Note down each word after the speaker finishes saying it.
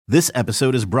This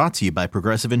episode is brought to you by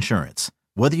Progressive Insurance.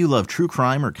 Whether you love true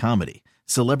crime or comedy,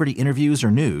 celebrity interviews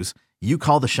or news, you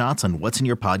call the shots on what's in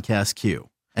your podcast queue.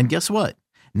 And guess what?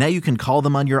 Now you can call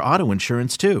them on your auto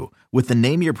insurance too with the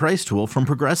Name Your Price tool from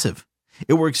Progressive.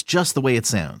 It works just the way it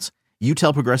sounds. You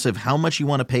tell Progressive how much you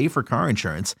want to pay for car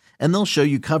insurance, and they'll show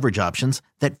you coverage options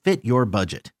that fit your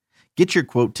budget. Get your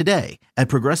quote today at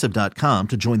Progressive.com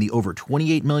to join the over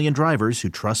 28 million drivers who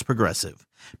trust Progressive.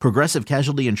 Progressive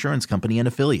Casualty Insurance Company and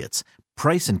Affiliates.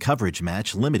 Price and coverage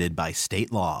match limited by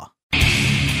state law.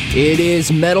 It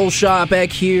is Metal Shop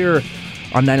back here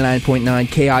on 99.9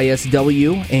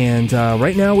 KISW, and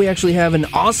right now we actually have an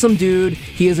awesome dude.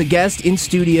 He is a guest in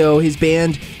studio. His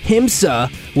band,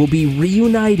 Himsa, will be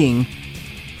reuniting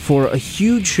for a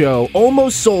huge show,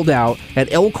 almost sold out,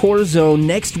 at El Corazon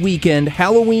next weekend,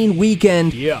 Halloween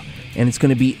weekend. Yeah. And it's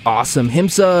going to be awesome.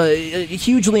 Himsa, a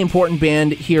hugely important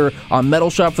band here on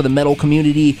Metal Shop for the metal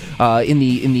community in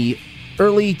the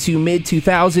early to mid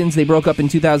 2000s. They broke up in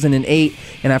 2008,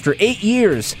 and after 8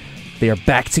 years, they are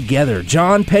back together.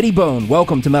 John Pettibone,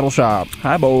 welcome to Metal Shop.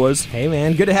 Hi, boys. Hey,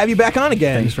 man. Good to have you back on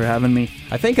again. Thanks for having me.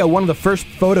 I think one of the first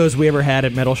photos we ever had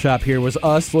at Metal Shop here was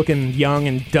us looking young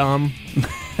and dumb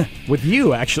with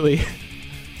you, actually.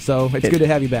 So it's good to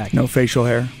have you back. No facial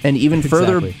hair. And even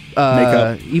further,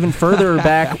 Makeup. even further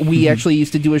back, we actually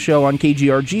used to do a show on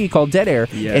KGRG called Dead Air,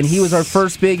 Yes. and he was our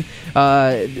first big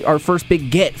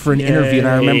get for an interview. And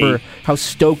I remember how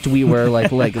stoked we were,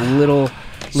 like little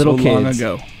So kids. long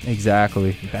ago.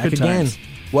 Exactly. Back Good again. times.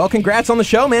 Well, congrats on the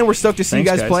show, man. We're stoked to see Thanks,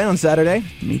 you guys guys. play on Saturday.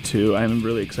 Me too. I'm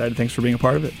really excited. Thanks for being a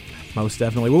part of it. Most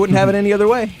definitely. We wouldn't have it any other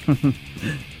way.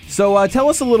 So tell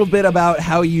us a little bit about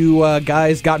how you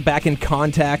guys got back in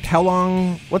contact. How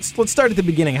long? Let's start at the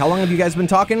beginning. How long have you guys been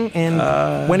talking,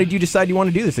 and when did you decide you want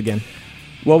to do this again?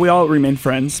 Well, we all remained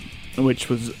friends, which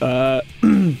was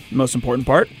most important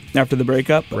part after the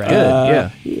breakup. Right. Good, yeah.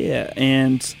 Yeah,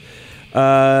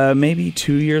 and maybe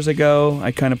 2 years ago,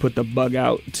 I kind of put the bug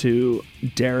out to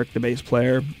Derek, the bass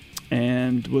player,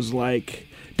 and was like,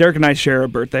 Derek and I share a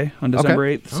birthday on December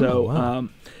 8th, so wow.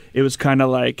 it was kind of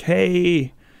like,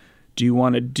 hey, do you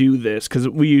want to do this? Because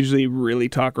we usually really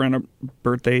talk around a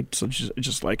birthday, so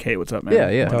just like, hey, what's up, man? Yeah,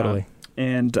 yeah. Why not? Totally.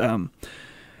 And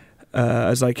I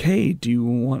was like, hey, do you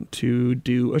want to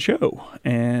do a show?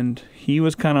 And he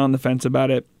was kind of on the fence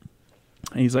about it.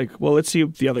 And he's like, well, let's see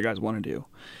what the other guys want to do.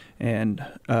 And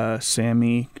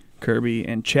Sammy, Kirby,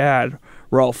 and Chad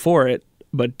were all for it,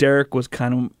 but Derek was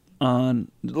kind of on,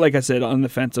 like I said, on the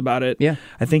fence about it. Yeah.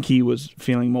 I think he was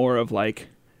feeling more of like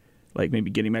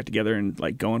maybe getting back together and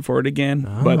like going for it again.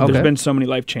 But Okay. there's been so many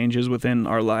life changes within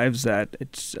our lives that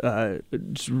it's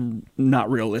not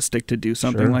realistic to do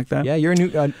something Sure. like that. Yeah, you're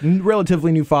a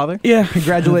relatively new father. Yeah.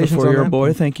 Congratulations on For your that.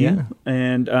 boy, thank you.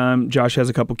 Yeah. And Josh has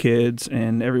a couple kids,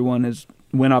 and everyone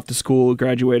went off to school,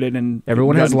 graduated, and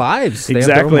Everyone has gotten- lives. They have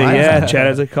their own Exactly. lives. Yeah. Chad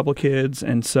has a couple kids,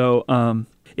 and so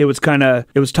it was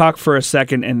talk for a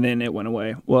second, and then it went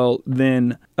away. Well,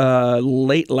 then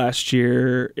late last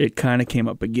year, it kind of came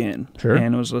up again. Sure.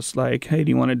 And it was just like, hey,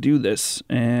 do you want to do this?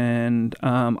 And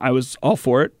I was all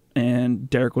for it, and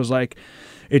Derek was like,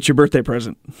 it's your birthday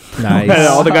present. Nice.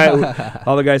 all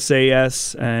the guys say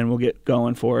yes, and we'll get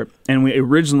going for it. And we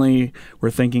originally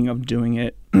were thinking of doing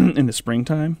it in the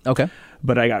springtime, Okay.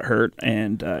 but I got hurt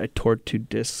and I tore 2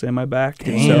 discs in my back.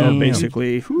 Damn. So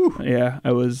basically,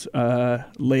 I was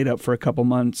laid up for a couple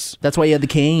months. That's why you had the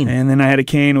cane. And then I had a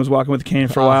cane, was walking with a cane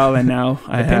for a while, and now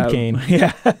I pimp have cane.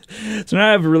 Yeah. So now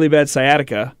I have a really bad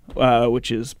sciatica,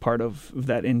 which is part of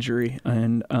that injury.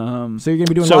 And So you're gonna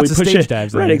be doing so lots we of push stage it-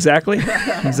 dives, right? then. Exactly,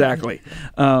 exactly.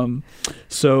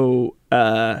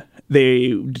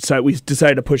 We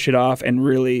decided to push it off and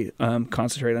really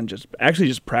concentrate on just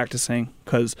practicing,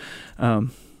 because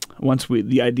once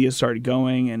the ideas started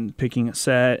going and picking a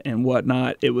set and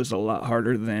whatnot, it was a lot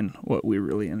harder than what we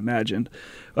really imagined.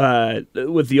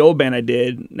 With the old band I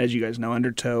did, as you guys know,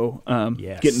 Undertow,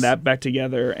 Yes. getting that back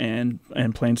together and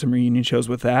playing some reunion shows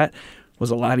with that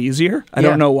was a lot easier. I Yeah.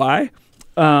 don't know why.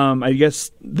 I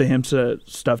guess the Himsa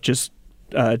stuff just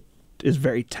is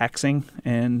very taxing,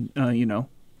 and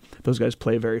those guys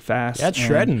play very fast. That's and,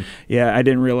 shredding. Yeah, I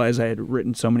didn't realize I had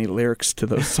written so many lyrics to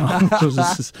those songs. It was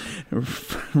just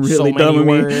really So dumb many of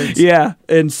me. words. Yeah,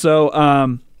 and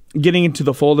so getting into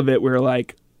the fold of it, we were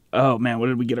like, oh man, what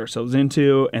did we get ourselves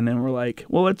into? And then we're like,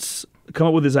 well, let's come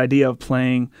up with this idea of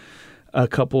playing a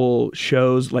couple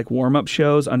shows, like warm-up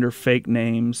shows under fake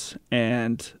names,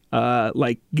 and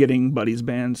like getting buddies'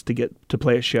 bands to get to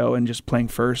play a show and just playing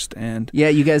first. And Yeah,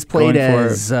 you guys played Going for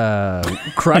as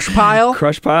Crush Pile.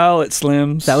 Crush Pile at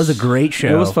Slim's. That was a great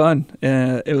show. It was fun.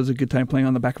 It was a good time playing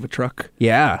on the back of a truck.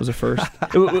 Yeah. It was a first.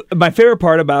 My favorite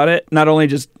part about it, not only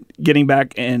just getting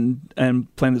back and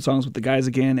playing the songs with the guys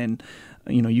again, and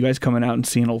you guys coming out and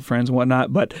seeing old friends and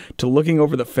whatnot, but to looking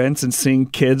over the fence and seeing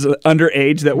kids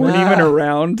underage that weren't even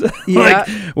around, like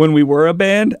when we were a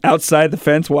band outside the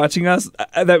fence watching us,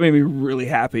 that made me really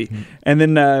happy. And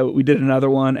then we did another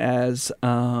one as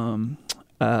Scarlump.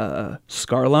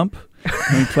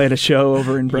 And we played a show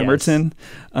over in Bremerton,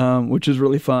 which was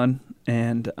really fun.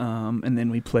 And then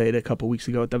we played a couple weeks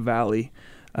ago at the Valley.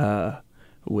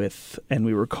 And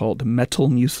we were called Metal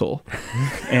Musel,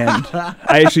 and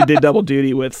I actually did double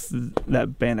duty with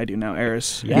that band I do now,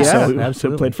 Eris. Yeah, so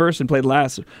absolutely. played first and played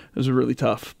last. It was really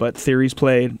tough, but Theories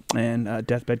played, and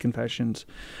Deathbed Confessions.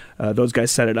 Those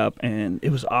guys set it up, and it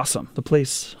was awesome. The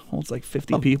place holds like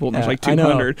 50 people, and there's like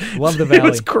 200. I know. Love the Valley. It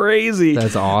was crazy.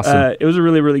 That's awesome. It was a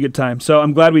really, really good time. So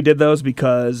I'm glad we did those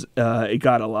because it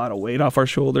got a lot of weight off our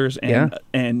shoulders,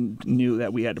 and knew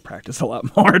that we had to practice a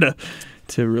lot more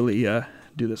to really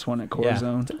do this one at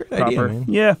Corazon. It's a great idea, man.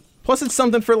 Yeah. Plus, it's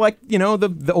something for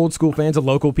the old school fans, the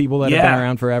local people that have been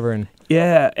around forever. And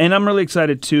Yeah, and I'm really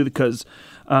excited too because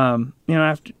after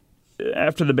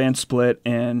the band split,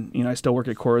 and I still work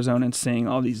at Corazon, and seeing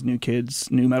all these new kids,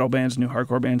 new metal bands, new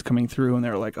hardcore bands coming through, and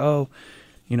they're like, oh,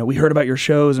 we heard about your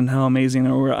shows and how amazing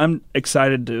they were. I'm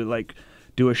excited to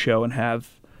do a show and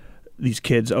have these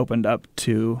kids opened up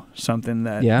to something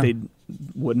that they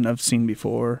wouldn't have seen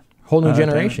before. whole new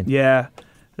generation.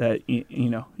 That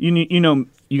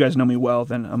you guys know me well.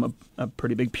 Then I'm a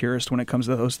pretty big purist when it comes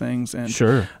to those things, and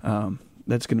Sure.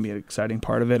 That's going to be an exciting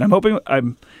part of it.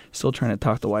 I'm still trying to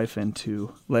talk the wife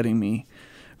into letting me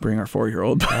bring our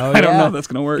 4-year-old. Oh, I don't know if that's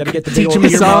going to work. Gotta get the Teach big him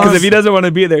old the songs. Because if he doesn't want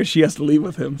to be there, she has to leave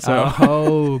with him.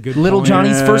 So good. Little point.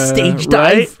 Johnny's first stage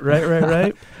dive.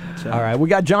 Right. So. All right, we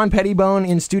got John Pettibone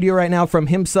in studio right now from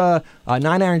HIMSA,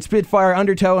 Nine Iron Spitfire,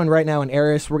 Undertow, and right now in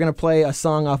Eris. We're going to play a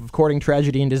song off of Courting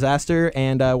Tragedy and Disaster,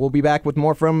 and we'll be back with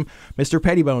more from Mr.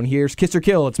 Pettibone. Here's Kiss or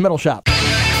Kill. It's Metal Shop.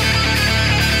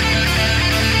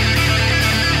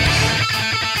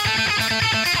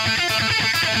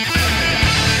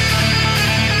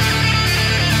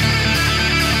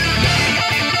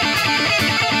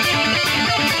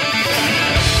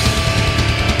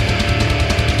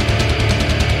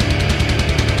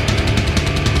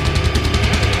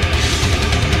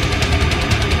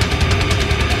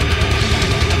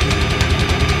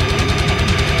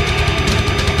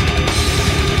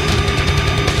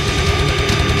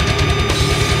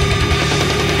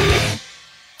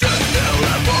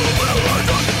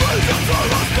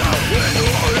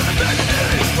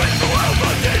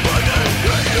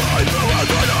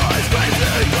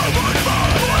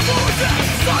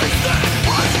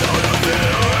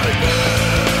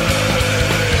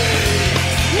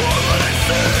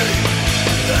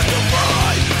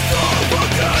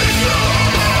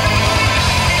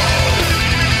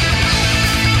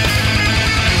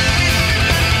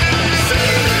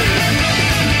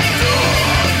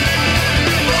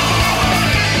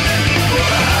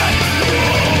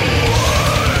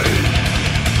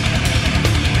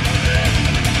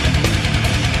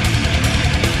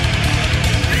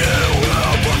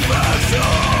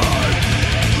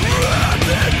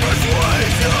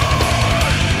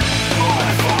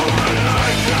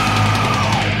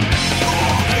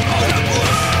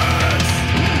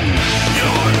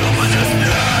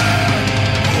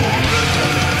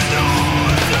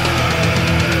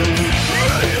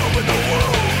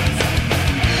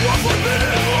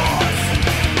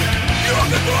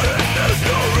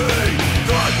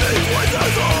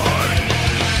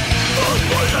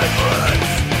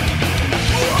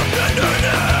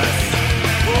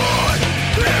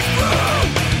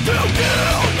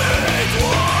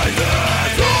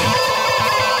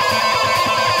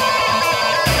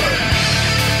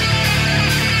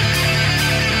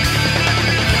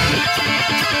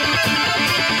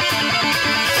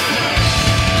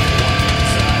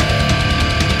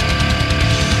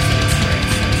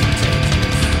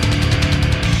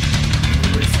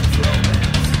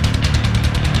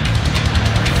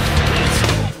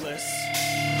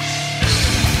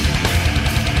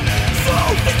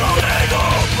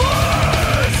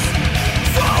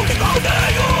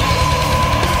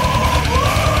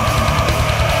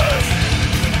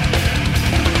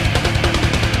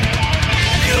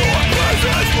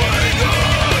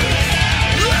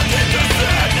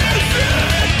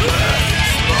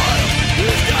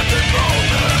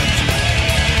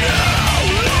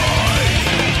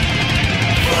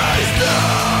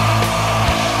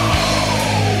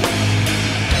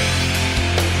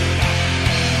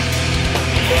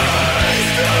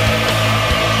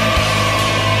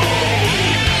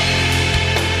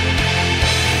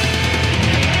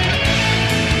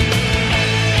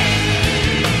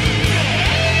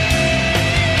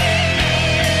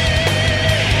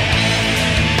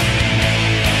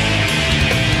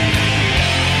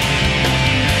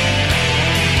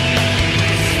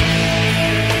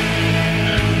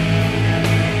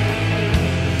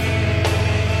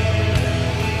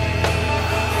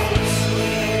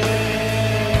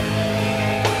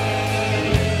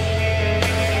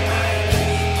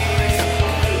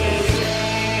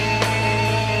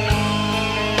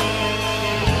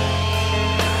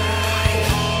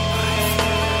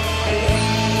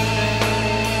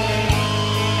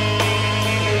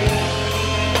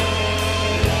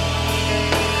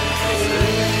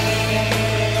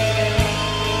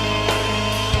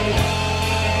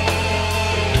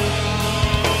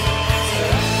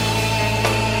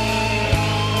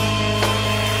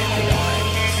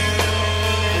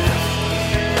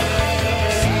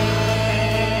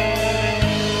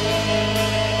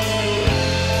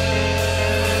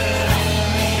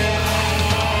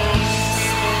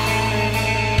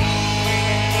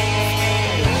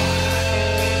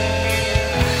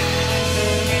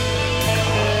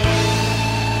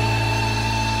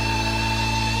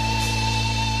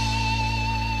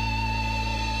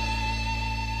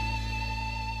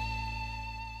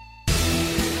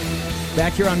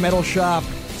 Back here on Metal Shop,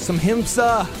 some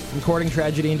Himsa, Recording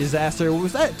Tragedy and Disaster. What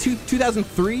was that,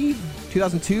 2003?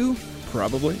 2002?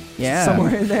 Probably. Yeah.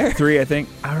 Somewhere in there? 3, I think.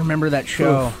 I remember that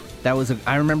show.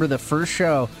 I remember the first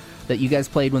show that you guys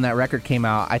played when that record came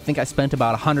out. I think I spent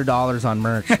about $100 on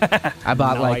merch. I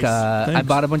bought Nice. I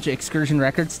bought a bunch of Excursion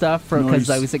Record stuff because Nice.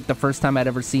 I was like the first time I'd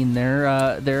ever seen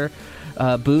their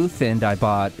booth, and I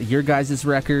bought your guys'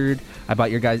 record. I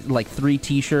bought your guys like 3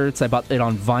 T-shirts. I bought it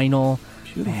on vinyl.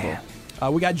 Beautiful.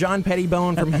 We got John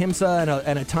Pettibone from Himsa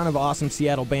and a ton of awesome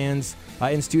Seattle bands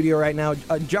in studio right now.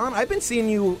 John, I've been seeing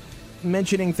you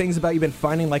mentioning things about you've been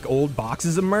finding like old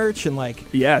boxes of merch and like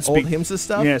old Himsa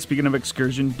stuff. Yeah, speaking of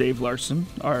Excursion, Dave Larson,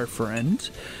 our friend,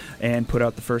 and put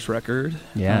out the first record.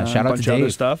 Yeah, shout a out bunch to of other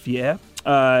Dave. stuff. Yeah.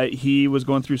 He was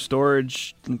going through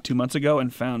storage 2 months ago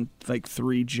and found like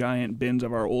 3 giant bins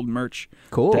of our old merch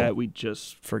Cool. that we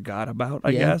just forgot about, I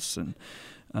Yeah. guess.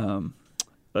 And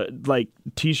like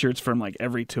T-shirts from like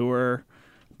every tour,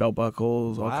 belt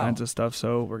buckles, all Wow. kinds of stuff.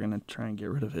 So we're going to try and get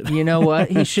rid of it. You know what?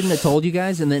 He shouldn't have told you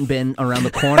guys and then been around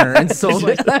the corner and sold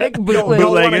it like bootleg. Bill, want a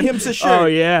Bootlegging. Himsa shirt. Oh,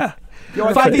 yeah. Yo,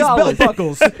 I found these belt $5.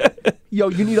 buckles. Yo,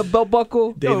 you need a belt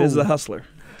buckle? Dave is the hustler.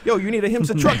 Yo, you need a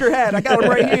Himsa trucker hat. I got them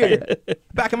right here.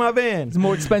 Back of my van. It's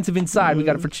more expensive inside. We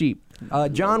got it for cheap.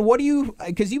 John, what do you,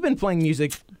 because you've been playing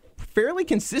music fairly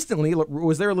consistently.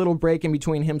 Was there a little break in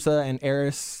between Himsa and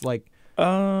Eris? Like,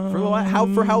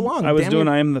 for how long? I was Damn doing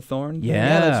near- I Am the Thorn.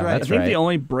 Yeah, that's right. I think the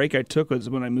only break I took was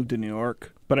when I moved to New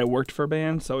York, but I worked for a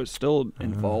band, so I was still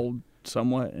involved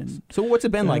somewhat. And So what's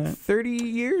it been, like 30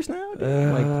 years now?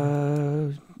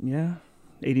 yeah,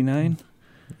 89.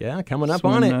 Yeah, coming up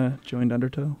That's on when, it. Joined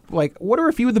Undertow. Like, what are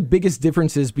a few of the biggest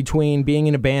differences between being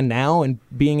in a band now and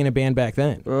being in a band back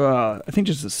then? I think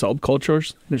just the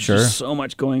subcultures. There's Sure. just so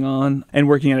much going on. And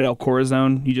working at El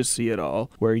Corazon, you just see it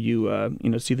all. Where you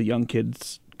see the young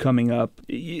kids coming up.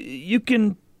 You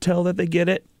can tell that they get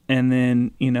it, and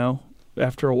then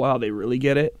after a while they really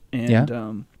get it.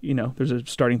 And there's a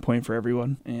starting point for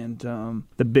everyone. And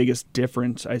the biggest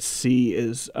difference I see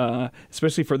is,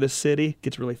 especially for this city,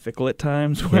 gets really fickle at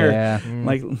times. Where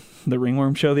like the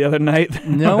Ringworm show the other night,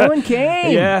 No one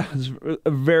came. Yeah, it was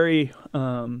very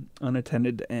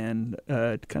unattended and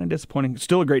kind of disappointing.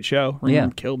 Still a great show.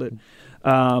 Ringworm killed it.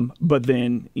 But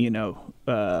then,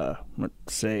 let's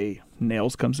say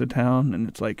Nails comes to town and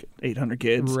it's like 800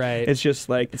 kids. Right. It's just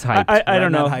like, It's hyped. I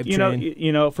don't Right, know. that hype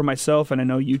train. For myself, and I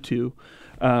know you too,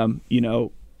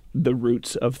 the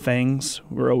roots of things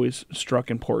were always struck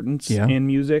importance in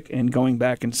music, and going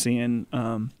back and seeing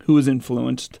who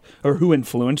influenced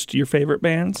your favorite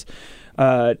bands.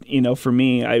 For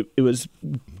me, it was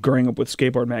growing up with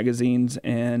skateboard magazines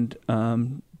and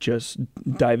just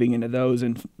diving into those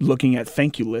and looking at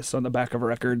thank you lists on the back of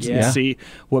records and see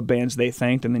what bands they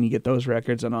thanked, and then you get those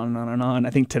records and on and on and on. I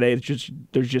think today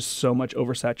there's just so much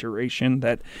oversaturation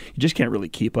that you just can't really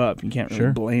keep up. You can't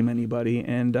really blame anybody.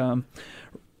 And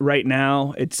right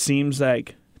now, it seems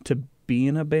like to be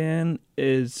in a band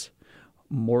is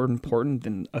more important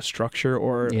than a structure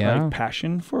or like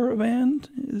passion for a band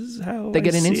is how They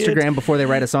get an Instagram before they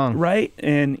write a song. right.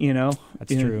 And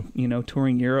That's true.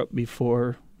 Touring Europe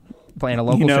before Playing a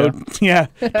local show.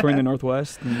 touring the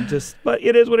Northwest, and but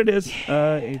it is what it is.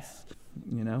 It's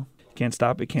can't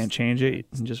stop it, can't change it,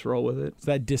 and just roll with it. It's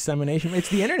that dissemination. It's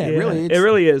the internet, Yeah, really. it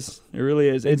really is. It really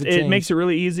is. Things have It changed. makes it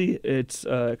really easy. It's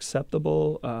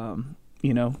acceptable.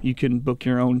 You can book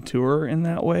your own tour in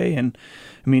that way. And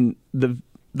I mean,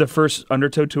 the first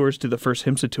Undertow tours to the first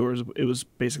Himsa tours, it was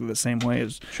basically the same way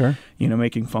as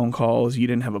making phone calls. You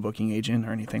didn't have a booking agent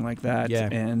or anything like that. Yeah,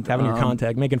 and having your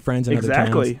contact, making friends in other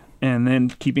exactly, towns. and then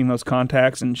keeping those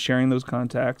contacts and sharing those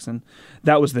contacts, and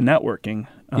that was the networking.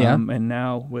 And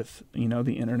now with the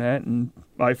internet and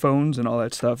iPhones and all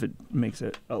that stuff, it makes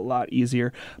it a lot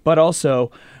easier. But also,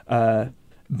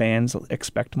 bands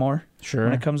expect more. Sure.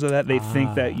 When it comes to that, they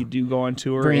think that you do go on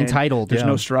tour. Very and entitled, There's yeah.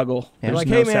 no struggle. Yeah. They're There's like,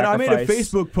 no hey, man, I made a sacrifice.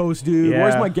 Facebook post, dude.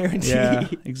 Where's my guarantee? Yeah,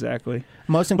 exactly.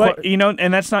 Most But important.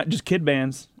 and that's not just kid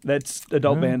bands. That's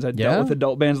adult bands. I Yeah. dealt with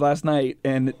adult bands last night,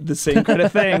 and the same kind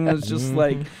of thing. It's just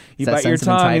like you that bite your sense of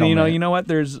tongue, and entitlement. you know what?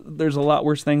 There's a lot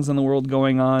worse things in the world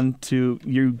going on to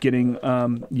you getting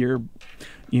your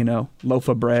loaf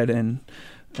of bread and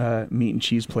meat and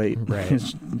cheese plate. Right.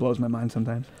 It blows my mind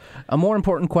sometimes. A more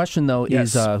important question, though,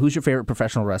 Yes. is who's your favorite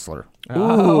professional wrestler?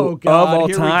 Oh, Ooh, God. of all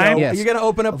here we time? go. Yes. You're going to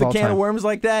open up Of the all can time. of worms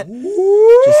like that?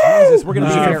 Jesus, we're going to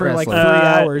be Who's your here for favorite like 3 wrestler?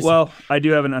 hours. Well, I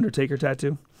do have an Undertaker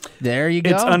tattoo. There you go.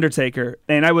 It's Undertaker.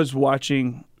 And I was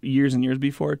watching years and years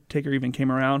before Taker even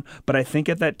came around. But I think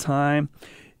at that time,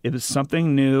 it was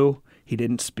something new. He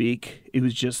didn't speak. It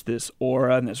was just this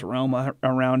aura and this aroma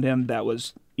around him that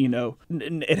was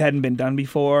it hadn't been done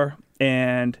before,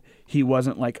 and he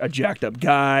wasn't like a jacked up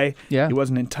guy. Yeah. He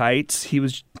wasn't in tights. He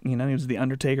was, he was the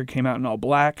Undertaker, came out in all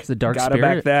black. It's a dark Gotta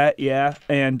spirit. back that, yeah.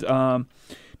 And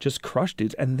just crushed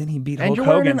dudes. And then he beat And Hulk you're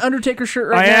Hogan. wearing an Undertaker shirt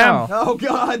right I am. now. Oh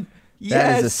God.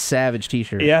 That is a Yes. savage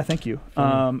T-shirt. Yeah, thank you.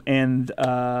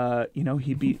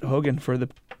 He beat Hogan for the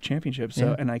championship. So,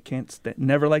 Yeah. and I can't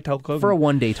never liked Hulk Hogan. For a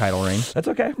one-day title reign. That's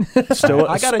okay. Still,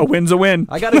 I a win's a win.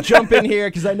 I got to jump in here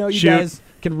because I know you Shoot. guys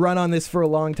can run on this for a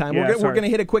long time. Yeah, We're sorry. going to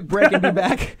hit a quick break and be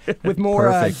back with more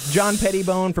Perfect. John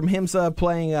Pettibone from HIMSA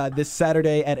playing this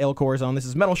Saturday at El Corazon. This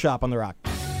is Metal Shop on The Rock.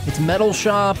 It's Metal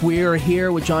Shop. We are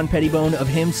here with John Pettibone of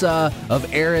HIMSA,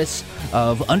 of Eris,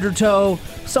 of Undertow.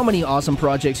 So many awesome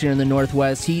projects here in the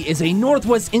Northwest. He is a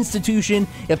Northwest institution.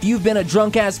 If you've been a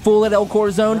drunk-ass fool at El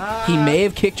Corazon, he may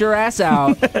have kicked your ass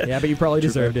out. Yeah, but you probably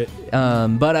deserved it.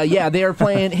 Yeah, they are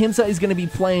playing. HIMSA is going to be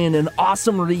playing an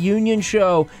awesome reunion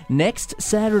show next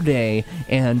Saturday,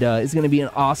 and it's going to be an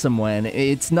awesome one.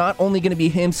 It's not only going to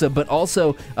be HIMSA, but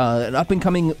also an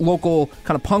up-and-coming local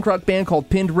kind of punk rock band called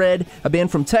Pinned Red, a band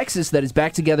from Texas that is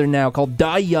back together now called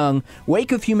Die Young,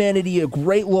 Wake of Humanity, a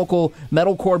great local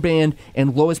metalcore band,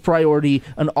 and Lowest Priority,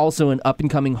 and also an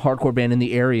up-and-coming hardcore band in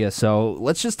the area. So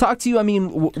let's just talk to you. I mean,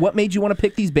 what made you want to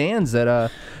pick these bands at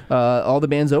all the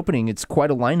bands opening? It's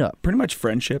quite a lineup. Pretty much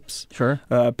friendships. Sure.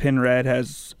 Pin Red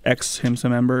has ex-HIMSA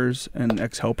members and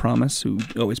ex-Hell Promise who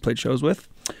always played shows with.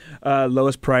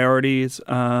 Lowest Priorities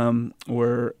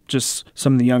were just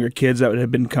some of the younger kids that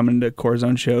had been coming to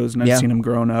Corazon shows, and I've seen them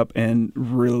growing up and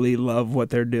really love what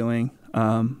they're doing.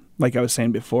 Like I was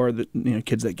saying before, that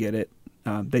kids that get it,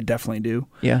 they definitely do.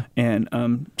 Yeah.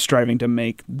 And striving to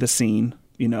make the scene,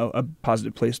 a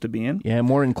positive place to be in. Yeah,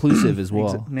 more inclusive as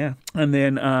well. Yeah. And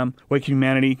then Wake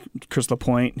Humanity, Chris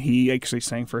LaPointe, he actually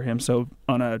sang for him. So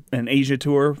on an Asia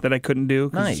tour that I couldn't do.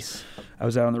 'Cause Nice. I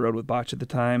was out on the road with Botch at the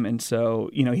time. And so,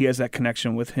 he has that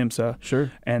connection with HIMSA.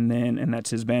 Sure. And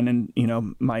that's his band.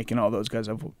 And, Mike and all those guys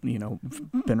have, been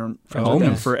friends Oh, with them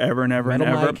nice. forever and ever Metal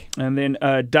and ever. Mike. And then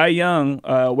Die Young,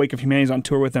 Wake of Humanity is on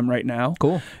tour with them right now.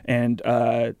 Cool. And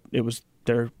it was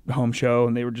their home show,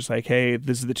 and they were just like, hey,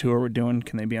 this is the tour we're doing.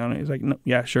 Can they be on it? He's like, no,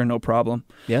 yeah, sure, no problem.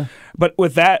 Yeah. But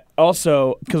with that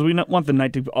also, because we want the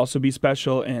night to also be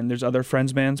special, and there's other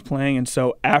Friends bands playing, and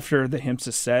so after the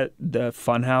HIMSA set, the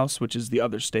Funhouse, which is the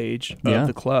other stage of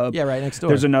the club, Yeah, right next door.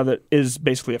 there's is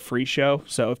basically a free show.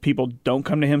 So if people don't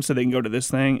come to HIMSA, they can go to this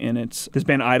thing, and it's this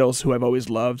band Idols, who I've always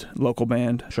loved, local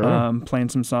band, playing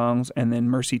some songs, and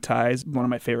then Mercy Ties, one of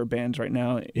my favorite bands right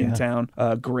now in town,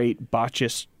 great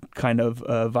botchist kind of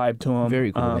vibe to them.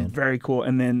 Very cool band. Very cool.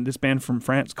 And then this band from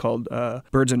France called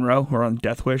Birds in Row, who are on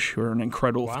Death Wish, who are an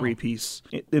incredible three-piece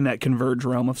in that Converge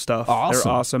realm of stuff. Awesome.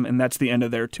 They're awesome, and that's the end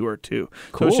of their tour too.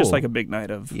 Cool. So it's just like a big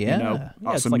night of Yeah, it's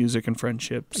awesome like music and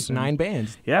friendships. and- 9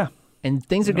 bands. Yeah. And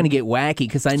things are going to get wacky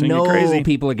because I It's gonna know get crazy.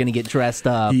 people are going to get dressed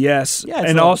up. Yes. Yeah, it's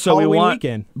and like also we Halloween want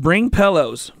weekend. bring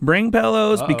pillows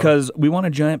because we want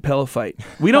a giant pillow fight.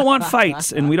 We don't want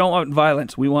fights and we don't want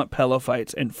violence. We want pillow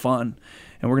fights and fun.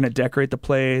 And we're going to decorate the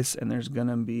place, and there's going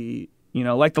to be,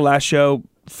 like the last show,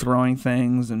 throwing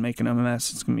things and making a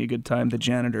mess. It's going to be a good time. The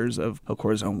janitors of El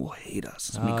Corazon will hate us.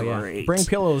 It's going to be great. Bring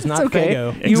pillows, not okay.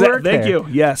 Fago. You work Thank there. you.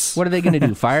 Yes. What are they going to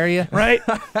do? Fire you? Right?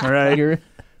 All right. You're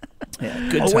Yeah,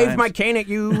 good I'll wave times. my cane at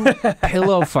you.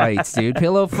 pillow fights, dude.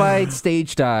 Pillow fights,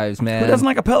 stage dives, man. Who doesn't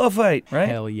like a pillow fight, right?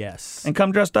 Hell yes. And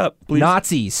come dressed up, please.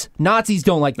 Nazis. Nazis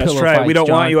don't like That's pillow right. fights. We don't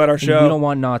want John. you at our show. We don't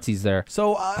want Nazis there.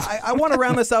 So I want to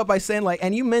round this out by saying,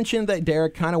 and you mentioned that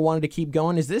Derek kind of wanted to keep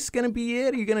going. Is this going to be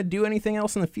it? Are you going to do anything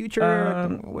else in the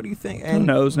future? What do you think? Who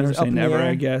knows? Never is it up say in the never,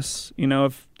 air? I guess.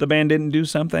 If the band didn't do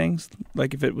some things,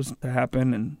 like if it was to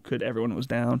happen and everyone was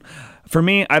down. For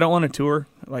me, I don't want to tour.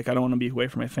 Like, I don't want to be away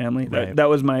from my family. Right. That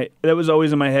was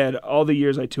always in my head. All the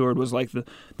years I toured was like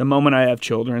the moment I have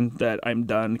children that I'm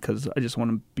done, because I just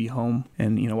want to be home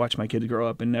and, watch my kids grow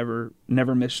up and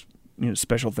never miss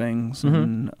special things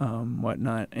and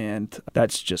whatnot, and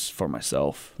that's just for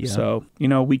myself. Yeah. So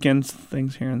weekends,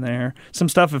 things here and there. Some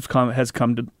stuff has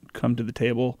come to the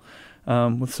table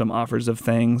with some offers of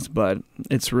things, but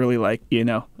it's really like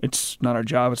it's not our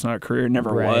job, it's not our career. It never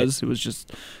Right. was. It was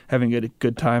just having a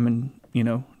good time and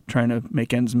trying to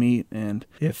make ends meet. And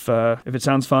if it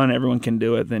sounds fun, everyone can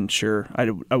do it, then sure.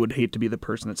 I would hate to be the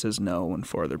person that says no when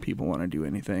 4 other people want to do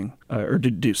anything or to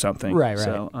do something. Right.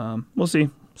 So we'll see.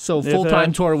 So If,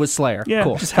 full-time tour with Slayer. Yeah,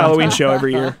 Cool. just Halloween show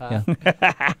every year.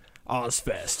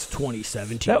 Ozfest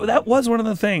 2017. That was one of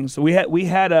the things we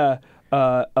had a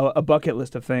bucket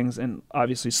list of things, and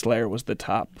obviously Slayer was the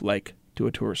top. Like, do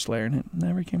a tour of Slayer, and it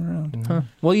never came around.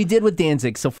 Well, you did with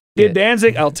Danzig, so Did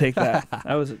Danzig? I'll take that.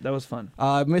 That was fun.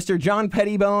 Mr. John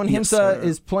Pettibone, Yes, HIMSA sir.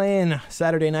 is playing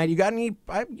Saturday night. You got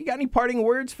any parting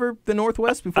words for the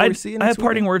Northwest before we see you I next have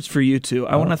parting weekend? words for you too.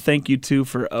 I want to thank you too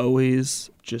for always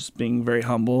just being very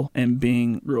humble and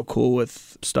being real cool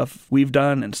with stuff we've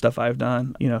done and stuff I've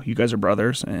done. You know, you guys are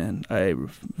brothers, and I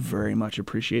very much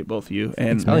appreciate both of you.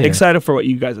 And Hell yeah. excited for what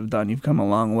you guys have done. You've come a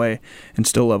long way, and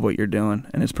still love what you're doing,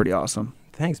 and it's pretty awesome.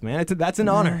 Thanks, man. That's an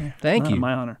honor. Thank you.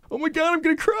 My honor. Oh my God, I'm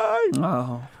gonna cry.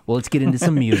 Oh, Well, let's get into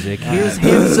some music. Here's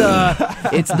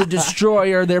HIMSA. It's The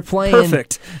Destroyer. They're playing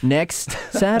perfect. next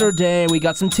Saturday. We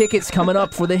got some tickets coming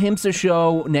up for the HIMSA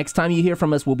show. Next time you hear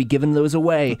from us, we'll be giving those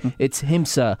away. It's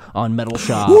HIMSA on Metal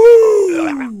Shop.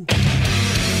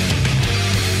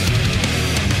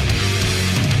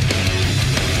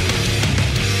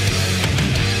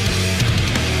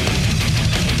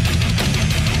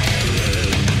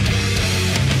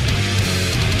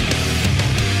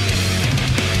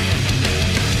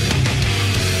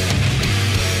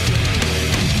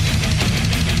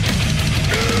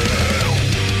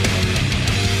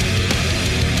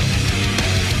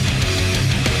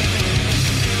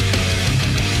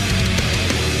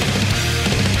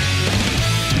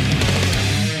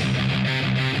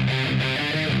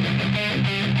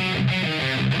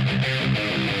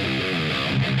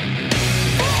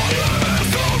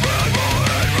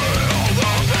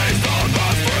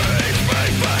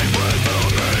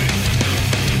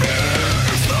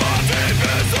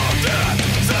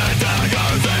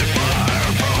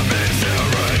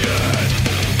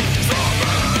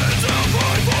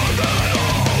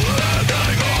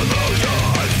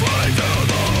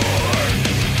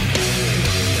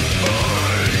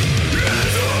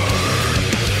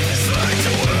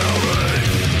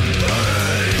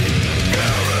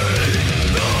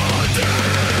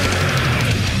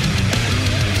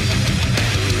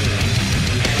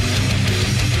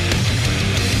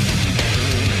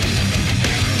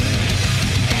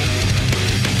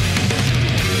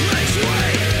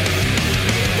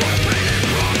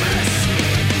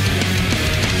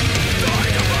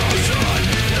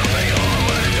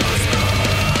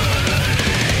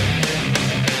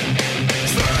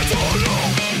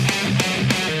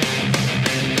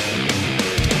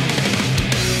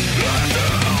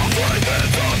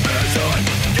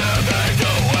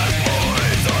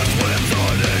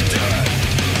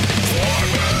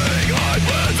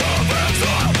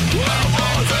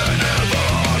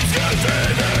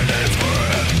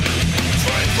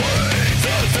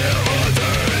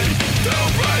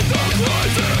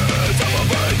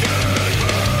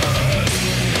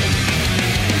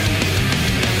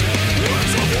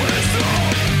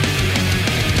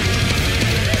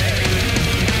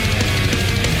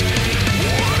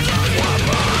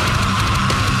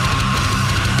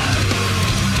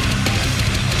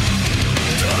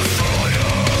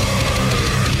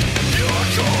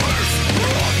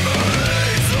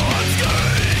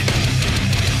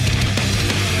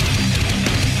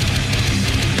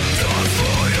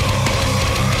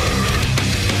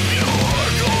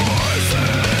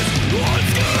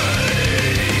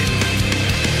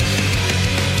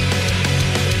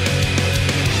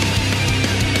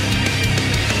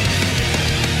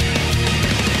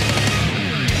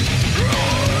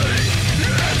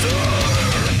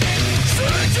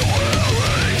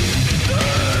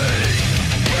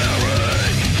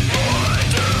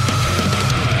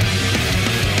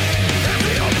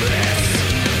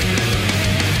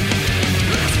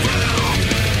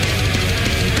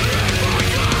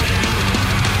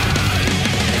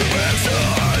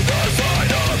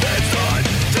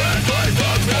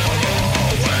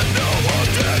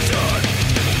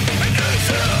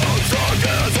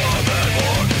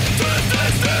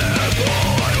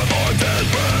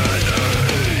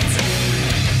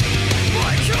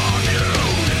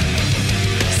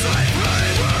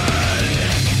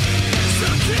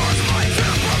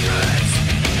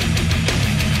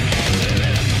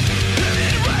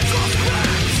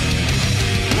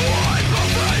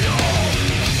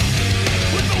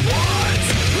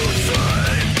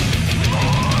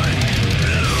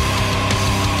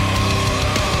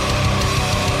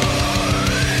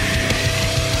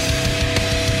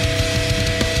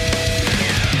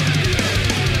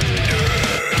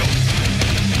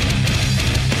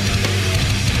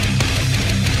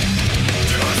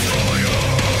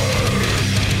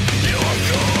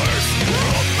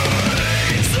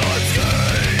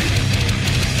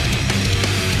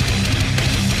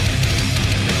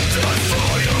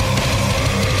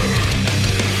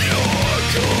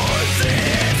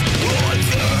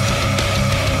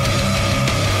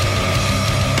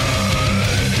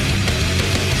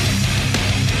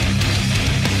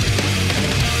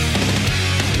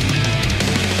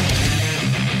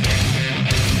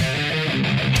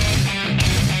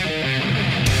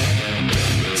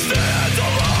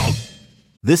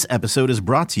 This episode is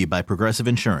brought to you by Progressive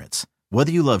Insurance.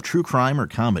 Whether you love true crime or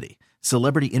comedy,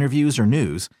 celebrity interviews or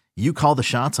news, you call the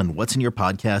shots on what's in your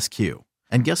podcast queue.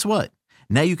 And guess what?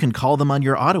 Now you can call them on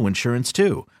your auto insurance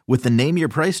too with the Name Your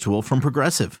Price tool from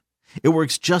Progressive. It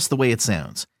works just the way it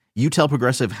sounds. You tell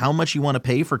Progressive how much you want to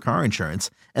pay for car insurance,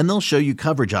 and they'll show you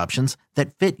coverage options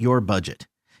that fit your budget.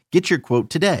 Get your quote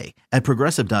today at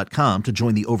Progressive.com to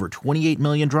join the over 28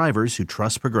 million drivers who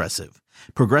trust Progressive.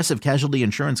 Progressive Casualty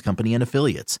Insurance Company and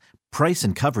Affiliates. Price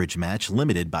and coverage match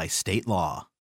limited by state law.